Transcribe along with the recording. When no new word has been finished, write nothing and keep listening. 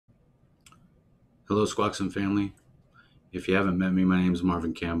Hello, Squaxin family. If you haven't met me, my name is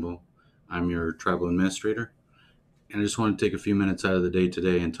Marvin Campbell. I'm your tribal administrator, and I just want to take a few minutes out of the day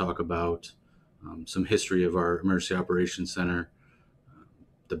today and talk about some history of our Emergency Operations Center,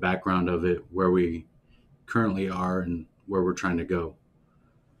 the background of it, where we currently are, and where we're trying to go.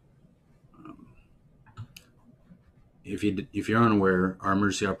 If you're unaware, our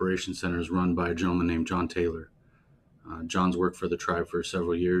Emergency Operations Center is run by a gentleman named John Taylor. John's worked for the tribe for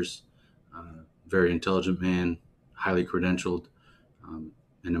several years. Very intelligent man, highly credentialed, and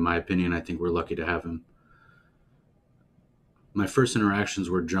in my opinion, I think we're lucky to have him. My first interactions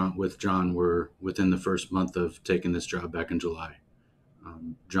with John were within the first month of taking this job back in July.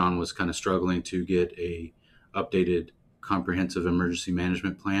 John was kind of struggling to get a updated comprehensive emergency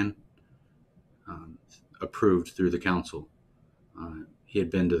management plan approved through the council. He had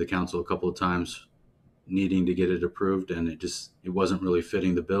been to the council a couple of times needing to get it approved, and it wasn't really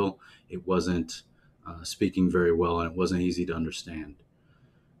fitting the bill. It wasn't speaking very well, and it wasn't easy to understand.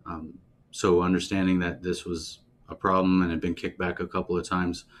 So understanding that this was a problem and had been kicked back a couple of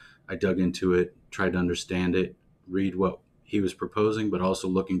times, I dug into it, tried to understand it, read what he was proposing, but also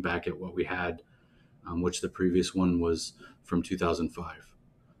looking back at what we had, which the previous one was from 2005.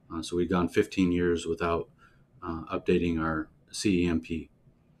 So we'd gone 15 years without updating our CEMP.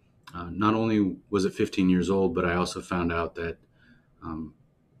 Not only was it 15 years old, but I also found out that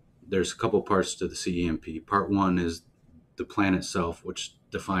there's a couple parts to the CEMP. Part one is the plan itself, which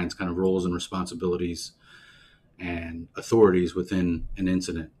defines kind of roles and responsibilities and authorities within an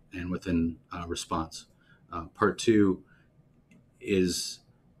incident and within response. Part two is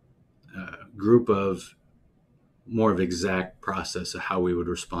a group of more of exact process of how we would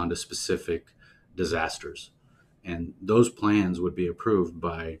respond to specific disasters. And those plans would be approved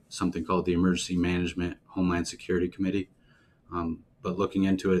by something called the Emergency Management Homeland Security Committee. But looking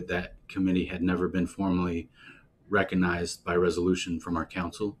into it, that committee had never been formally recognized by resolution from our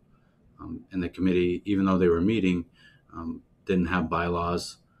council. And the committee, even though they were meeting, didn't have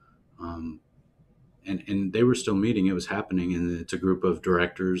bylaws. And they were still meeting, it was happening, and it's a group of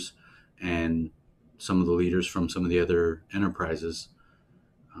directors and some of the leaders from some of the other enterprises.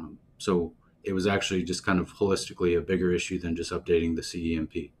 So it was actually just kind of holistically a bigger issue than just updating the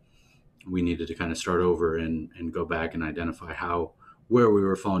CEMP. We needed to kind of start over and go back and identify where we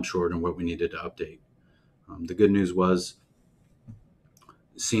were falling short and what we needed to update. The good news was,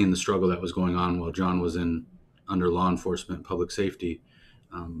 seeing the struggle that was going on while John was under law enforcement, public safety,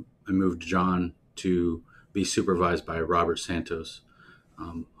 I moved John to be supervised by Robert Santos,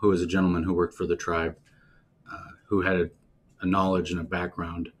 who was a gentleman who worked for the tribe, who had a knowledge and a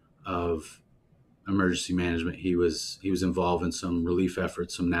background of emergency management. He was involved in some relief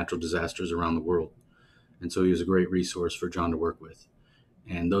efforts, some natural disasters around the world. And so he was a great resource for John to work with.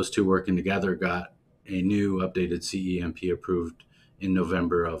 And those two working together got a new updated CEMP approved in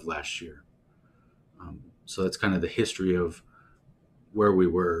November of last year. So that's kind of the history of where we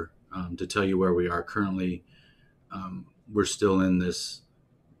were. To tell you where we are currently, we're still in this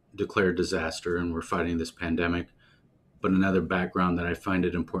declared disaster and we're fighting this pandemic. But another background that I find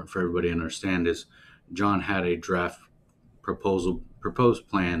it important for everybody to understand is John had a draft proposed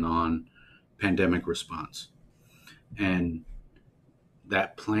plan on pandemic response. And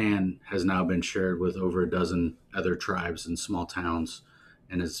that plan has now been shared with over a dozen other tribes and small towns,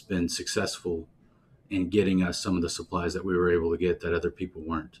 and has been successful in getting us some of the supplies that we were able to get that other people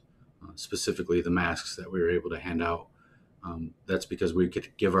weren't. Specifically the masks that we were able to hand out. That's because we could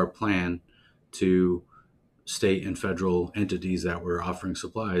give our plan to state and federal entities that were offering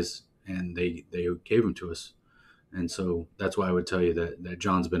supplies, and they gave them to us. And so that's why I would tell you that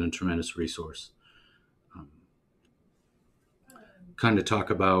John's been a tremendous resource. Kind of talk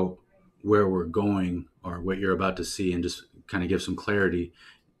about where we're going or what you're about to see, and just kind of give some clarity.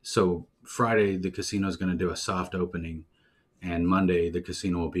 So Friday, the casino is going to do a soft opening, and Monday the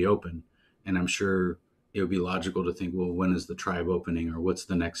casino will be open. And I'm sure it would be logical to think, well, when is the tribe opening, or what's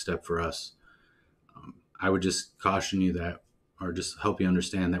the next step for us? I would just caution you that, or just help you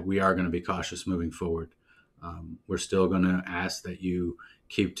understand that we are going to be cautious moving forward. We're still going to ask that you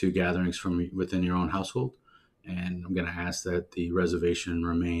keep 2 gatherings from within your own household. And I'm going to ask that the reservation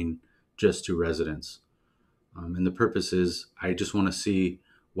remain just to residents. And the purpose is, I just want to see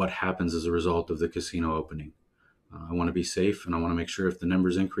what happens as a result of the casino opening. I want to be safe, and I want to make sure if the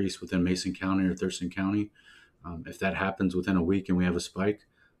numbers increase within Mason County or Thurston County, if that happens within a week and we have a spike,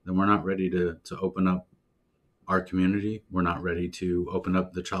 then we're not ready to open up our community. We're not ready to open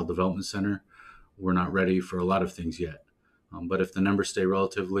up the Child Development Center. We're not ready for a lot of things yet. But if the numbers stay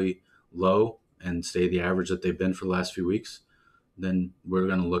relatively low and stay the average that they've been for the last few weeks, then we're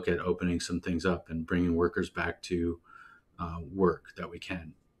going to look at opening some things up and bringing workers back to work that we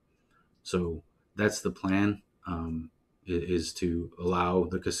can. So that's the plan. Is to allow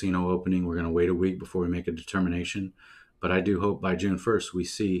the casino opening. We're going to wait a week before we make a determination, but I do hope by June 1st we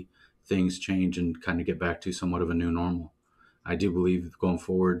see things change and kind of get back to somewhat of a new normal. I do believe going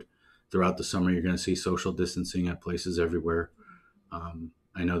forward throughout the summer you're going to see social distancing at places everywhere.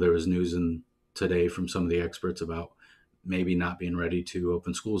 I know there was news today from some of the experts about maybe not being ready to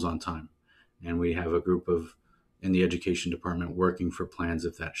open schools on time, and we have a group of in the education department working for plans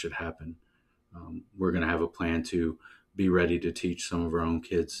if that should happen. We're going to have a plan to be ready to teach some of our own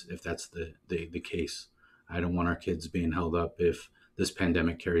kids if that's the case. I don't want our kids being held up if this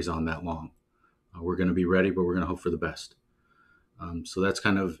pandemic carries on that long. We're going to be ready, but we're going to hope for the best. So that's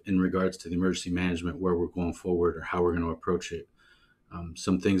kind of in regards to the emergency management, where we're going forward or how we're going to approach it.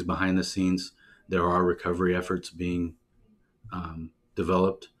 Some things behind the scenes, there are recovery efforts being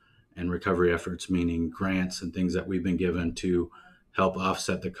developed, and recovery efforts meaning grants and things that we've been given to help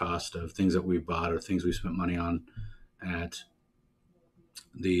offset the cost of things that we bought or things we spent money on at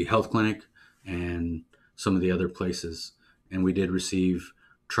the health clinic and some of the other places. And we did receive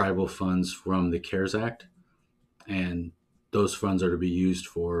tribal funds from the CARES Act, and those funds are to be used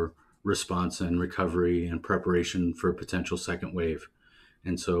for response and recovery and preparation for a potential second wave.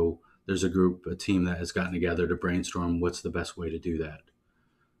 And so there's a team that has gotten together to brainstorm what's the best way to do that.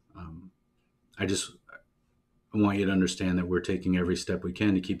 I want you to understand that we're taking every step we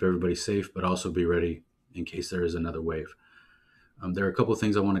can to keep everybody safe, but also be ready in case there is another wave. There are a couple of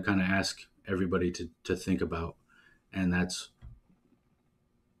things I want to kind of ask everybody to think about, and that's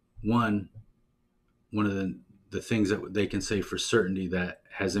one of the things that they can say for certainty that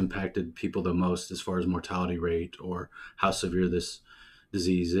has impacted people the most as far as mortality rate or how severe this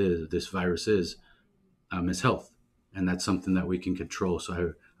disease is, this virus is health. And that's something that we can control.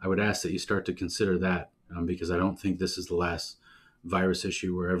 So I would ask that you start to consider that because I don't think this is the last virus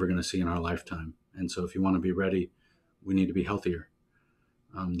issue we're ever going to see in our lifetime. And so if you want to be ready, we need to be healthier.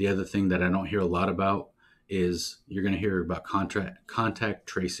 The other thing that I don't hear a lot about is you're going to hear about contact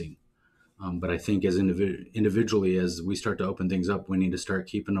tracing. But I think as individually, as we start to open things up, we need to start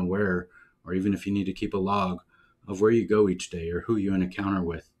keeping aware, or even if you need to keep a log of where you go each day or who you encounter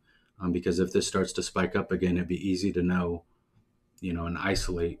with. Because if this starts to spike up again, it'd be easy to know, and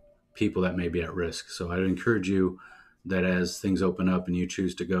isolate people that may be at risk. So I'd encourage you that as things open up and you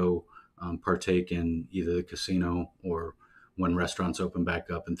choose to go partake in either the casino or when restaurants open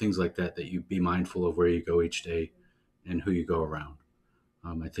back up and things like that, that you be mindful of where you go each day and who you go around.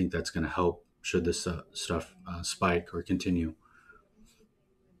 I think that's going to help should this stuff spike or continue.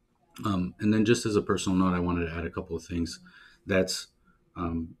 And then just as a personal note, I wanted to add a couple of things that's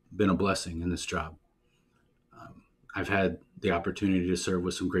been a blessing in this job. I've had the opportunity to serve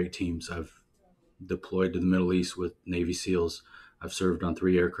with some great teams. I've deployed to the Middle East with Navy SEALs. I've served on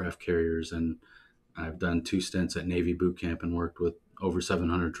 3 aircraft carriers, and I've done 2 stints at Navy boot camp and worked with over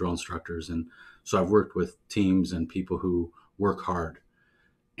 700 drill instructors. And so I've worked with teams and people who work hard.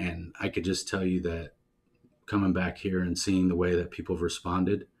 And I could just tell you that coming back here and seeing the way that people have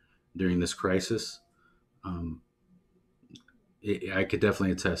responded during this crisis, I could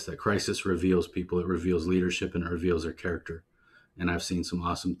definitely attest that crisis reveals people. It reveals leadership and it reveals their character. And I've seen some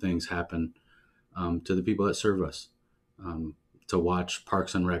awesome things happen to the people that serve us. To watch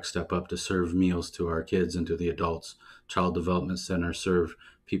Parks and Rec step up to serve meals to our kids and to the adults. Child Development Center serve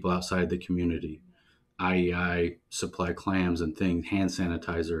people outside the community. IEI supply clams and things, hand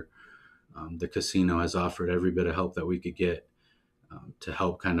sanitizer. The casino has offered every bit of help that we could get to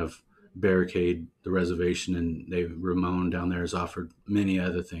help kind of barricade the reservation, and Ramon down there has offered many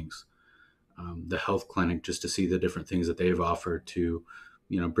other things. The health clinic, just to see the different things that they've offered to,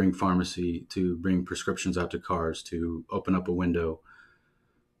 bring pharmacy, to bring prescriptions out to cars, to open up a window.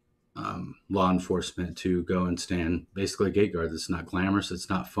 Law enforcement to go and stand basically a gate guard. It's not glamorous, it's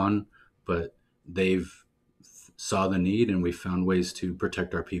not fun, but they've saw the need and we found ways to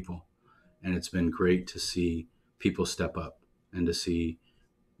protect our people. And it's been great to see people step up and to see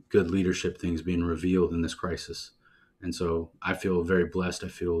good leadership things being revealed in this crisis. And so I feel very blessed. I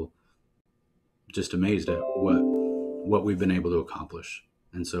feel just amazed at what we've been able to accomplish.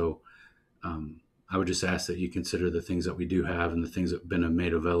 And so I would just ask that you consider the things that we do have and the things that have been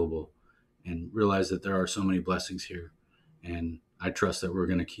made available, and realize that there are so many blessings here. And I trust that we're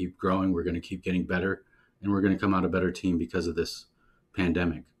going to keep growing, we're going to keep getting better, and we're going to come out a better team because of this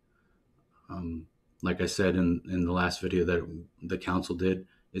pandemic. Like I said in the last video that the council did,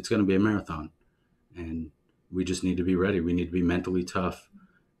 it's going to be a marathon, and we just need to be ready. We need to be mentally tough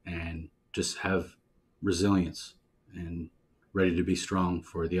and just have resilience and ready to be strong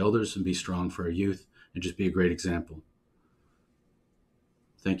for the elders and be strong for our youth and just be a great example.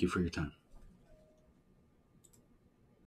 Thank you for your time.